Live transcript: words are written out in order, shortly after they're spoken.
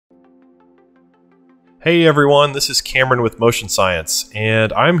Hey everyone, this is Cameron with Motion Science,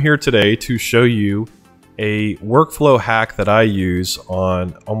 and I'm here today to show you a workflow hack that I use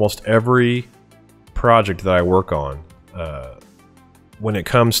on almost every project that I work on when it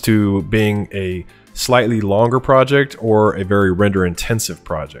comes to being a slightly longer project or a very render intensive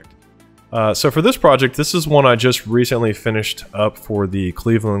project. So for this project, this is one I just recently finished up for the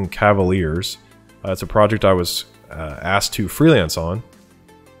Cleveland Cavaliers. It's a project I was asked to freelance on.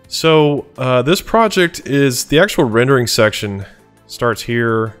 So this project is the actual rendering section starts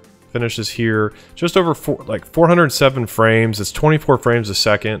here, finishes here, just over 407 frames. It's 24 frames a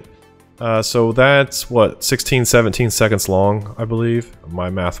second. So that's what, 16, 17 seconds long, I believe. My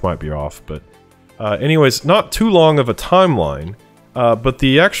math might be off, but anyways, not too long of a timeline. But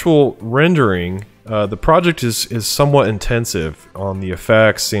the actual rendering, the project is somewhat intensive on the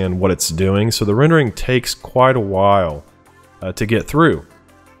effects and what it's doing. So the rendering takes quite a while to get through.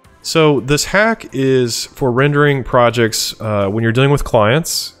 So this hack is for rendering projects when you're dealing with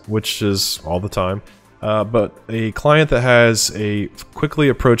clients, which is all the time, but a client that has a quickly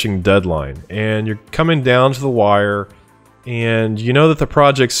approaching deadline and you're coming down to the wire and you know that the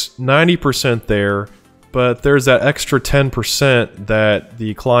project's 90% there, but there's that extra 10% that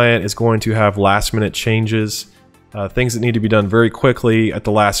the client is going to have last minute changes, things that need to be done very quickly at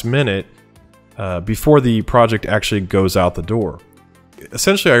the last minute before the project actually goes out the door.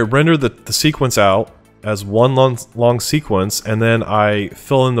 Essentially, I render the sequence out as one long sequence, and then I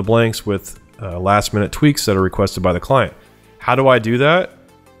fill in the blanks with last-minute tweaks that are requested by the client. How do I do that?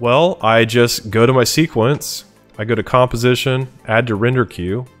 Well, I just go to my sequence, I go to Composition, Add to Render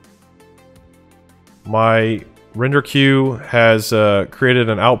Queue. My render queue has created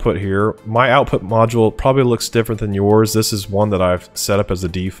an output here. My output module probably looks different than yours. This is one that I've set up as a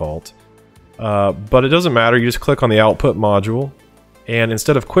default. But it doesn't matter, you just click on the output module. And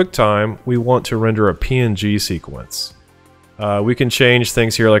instead of QuickTime, we want to render a PNG sequence. We can change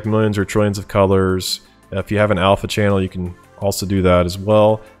things here like millions or trillions of colors. If you have an alpha channel, you can also do that as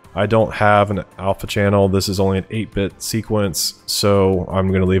well. I don't have an alpha channel. This is only an 8-bit sequence, so I'm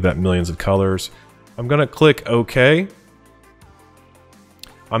going to leave that millions of colors. I'm going to click OK.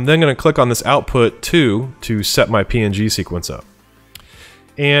 I'm then going to click on this output 2 to set my PNG sequence up.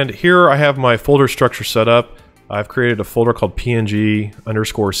 And here I have my folder structure set up. I've created a folder called PNG_SEQ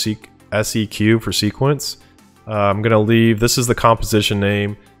for sequence. I'm going to leave, this is the composition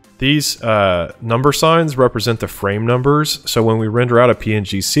name. These number signs represent the frame numbers. So when we render out a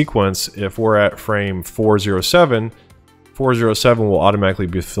PNG sequence, if we're at frame 407, 407 will automatically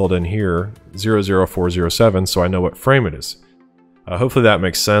be filled in here, 00407, so I know what frame it is. Hopefully that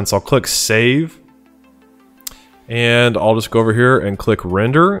makes sense. I'll click Save. And I'll just go over here and click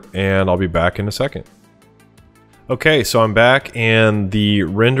Render, and I'll be back in a second. Okay, so I'm back and the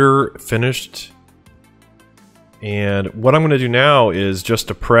render finished. And what I'm going to do now is just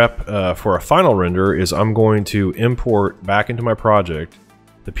to prep for a final render is I'm going to import back into my project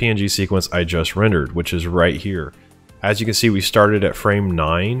the PNG sequence I just rendered, which is right here. As you can see, we started at frame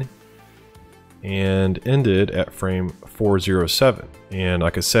 9 and ended at frame 407. And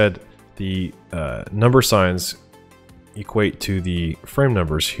like I said, the number signs equate to the frame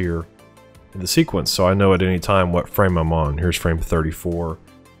numbers here in the sequence, so I know at any time what frame I'm on. Here's frame 34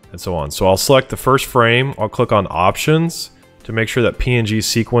 and so on. So I'll select the first frame, I'll click on Options to make sure that PNG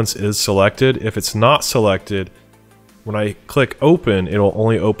sequence is selected. If it's not selected, when I click Open, it'll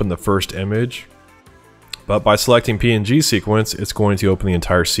only open the first image. But by selecting PNG sequence, it's going to open the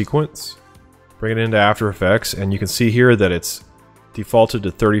entire sequence. Bring it into After Effects, and you can see here that it's defaulted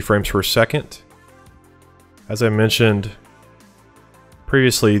to 30 frames per second. As I mentioned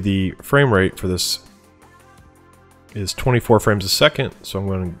previously, the frame rate for this is 24 frames a second, so I'm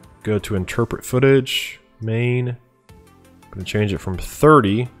going to go to Interpret Footage, Main. I'm going to change it from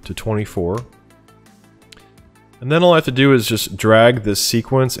 30 to 24. And then all I have to do is just drag this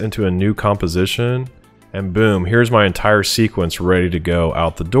sequence into a new composition, and boom, here's my entire sequence ready to go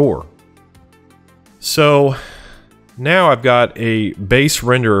out the door. So now I've got a base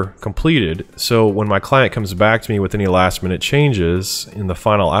render completed, so when my client comes back to me with any last minute changes in the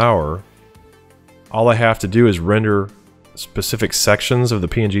final hour, all I have to do is render specific sections of the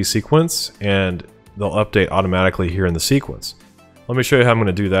PNG sequence and they'll update automatically here in the sequence. Let me show you how I'm going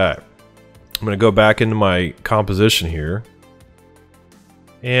to do that. I'm going to go back into my composition here,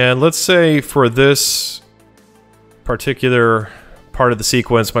 and let's say for this particular part of the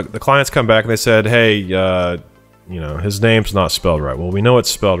sequence, the clients come back and they said, hey, you know, his name's not spelled right. Well, we know it's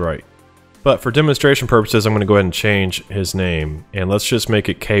spelled right. But for demonstration purposes, I'm going to go ahead and change his name. And let's just make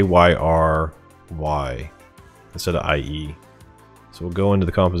it K-Y-R-Y instead of I-E. So we'll go into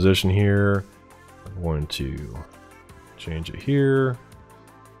the composition here. I'm going to change it here.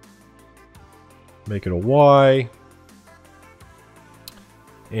 Make it a Y.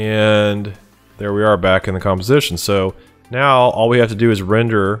 And there we are back in the composition. So now all we have to do is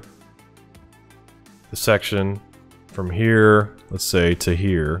render the section from here, let's say, to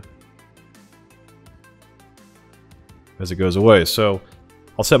here as it goes away. So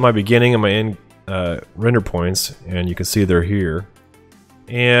I'll set my beginning and my end render points, and you can see they're here.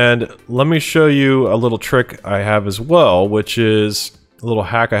 And let me show you a little trick I have as well, which is a little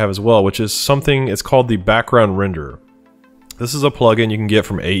hack I have as well, which is something, it's called the background render. This is a plugin you can get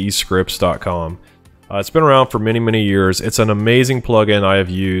from aescripts.com. It's been around for many, many years. It's an amazing plugin I have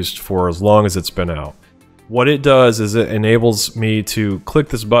used for as long as it's been out. What it does is it enables me to click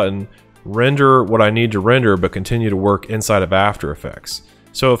this button, render what I need to render, but continue to work inside of After Effects.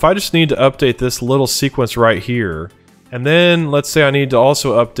 So if I just need to update this little sequence right here, and then let's say I need to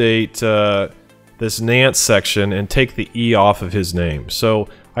also update this Nance section and take the E off of his name. So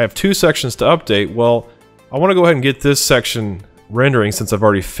I have two sections to update. Well, I want to go ahead and get this section rendering since I've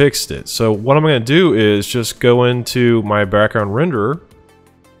already fixed it. So what I'm going to do is just go into my background renderer.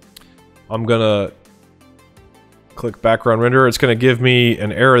 I'm going to click background render. It's going to give me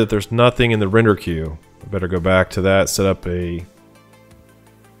an error that there's nothing in the render queue. I better go back to that, set up a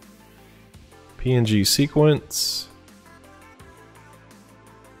PNG sequence.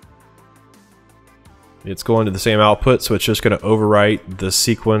 It's going to the same output, so it's just going to overwrite the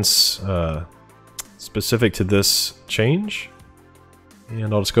sequence specific to this change.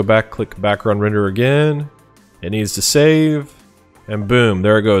 And I'll just go back, click background render again. It needs to save, and boom,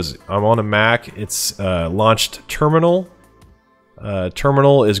 there it goes. I'm on a Mac. It's launched Terminal.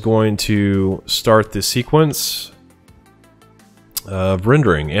 Terminal is going to start the sequence of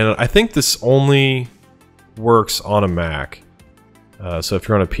rendering, and I think this only works on a Mac. So if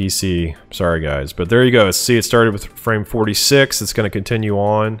you're on a PC, sorry guys, but there you go. See, it started with frame 46. It's going to continue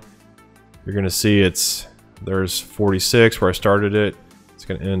on. You're going to see there's 46 where I started it. It's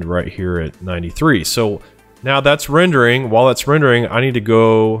going to end right here at 93. So now that's rendering. While that's rendering, I need to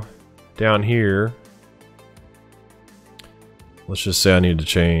go down here. Let's just say I need to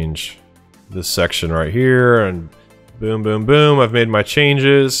change this section right here, and boom, boom, boom. I've made my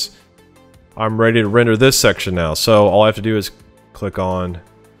changes. I'm ready to render this section now. So all I have to do is click on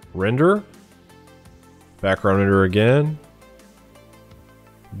render, background render again.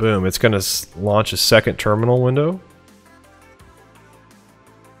 Boom, it's going to launch a second terminal window.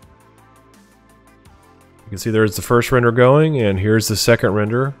 You can see there's the first render going, and here's the second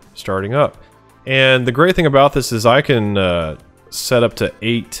render starting up. And the great thing about this is I can set up to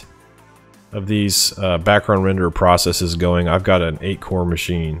 8 of these background render processes going. I've got an 8-core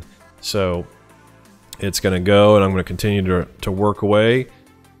machine. So it's going to go, and I'm going to continue to work away.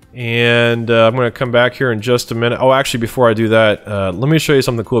 And I'm going to come back here in just a minute. Oh, actually, before I do that, let me show you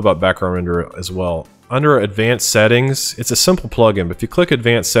something cool about background render as well. Under Advanced Settings, it's a simple plugin, but if you click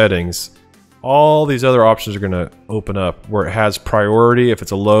Advanced Settings, all these other options are going to open up where it has priority, if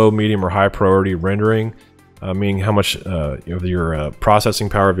it's a low, medium, or high priority rendering, meaning how much your processing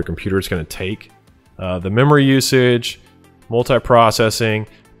power of your computer is going to take. The memory usage, multiprocessing.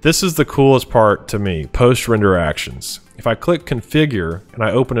 This is the coolest part to me, post-render actions. If I click configure and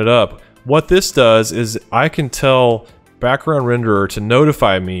I open it up, what this does is I can tell background renderer to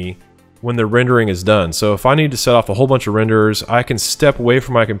notify me when the rendering is done. So if I need to set off a whole bunch of renders, I can step away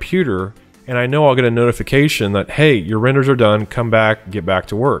from my computer and I know I'll get a notification that, hey, your renders are done, come back, get back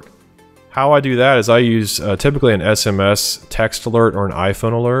to work. How I do that is I use typically an SMS text alert or an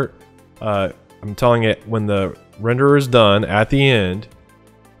iPhone alert. I'm telling it when the renderer is done at the end.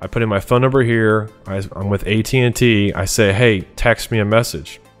 I put in my phone number here. I'm with AT&T. I say, hey, text me a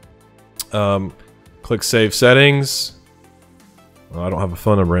message. Click Save Settings. Well, I don't have a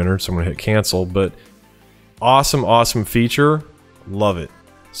phone number entered, so I'm going to hit Cancel. But awesome, awesome feature. Love it.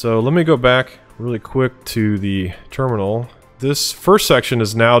 So let me go back really quick to the terminal. This first section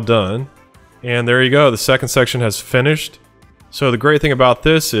is now done. And there you go. The second section has finished. So the great thing about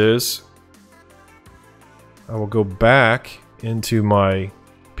this is I will go back into my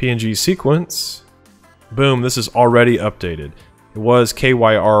PNG sequence. Boom, this is already updated. It was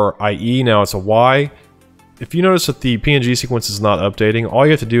KYRIE, now it's a Y. If you notice that the PNG sequence is not updating, all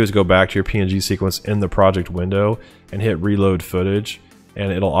you have to do is go back to your PNG sequence in the project window and hit reload footage,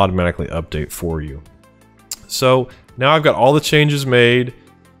 and it'll automatically update for you. So now I've got all the changes made.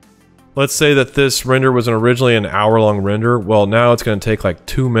 Let's say that this render was originally an hour-long render. Well, now it's going to take like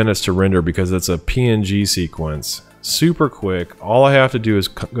 2 minutes to render because it's a PNG sequence. Super quick. All I have to do is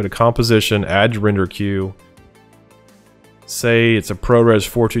go to Composition, add render queue. Say it's a ProRes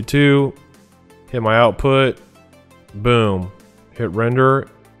 422. hit my output, boom, hit render,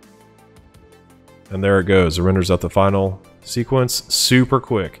 and there it goes. It renders out the final sequence super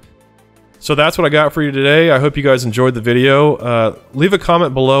quick. So that's what I got for you today. I hope you guys enjoyed the video. Leave a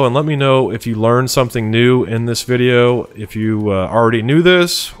comment below and let me know if you learned something new in this video, if you already knew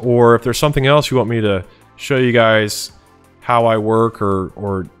this, or if there's something else you want me to show you guys how I work,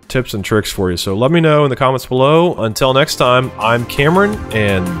 or tips and tricks for you. So let me know in the comments below. Until next time, I'm Cameron,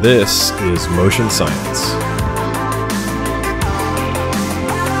 and this is Motion Science.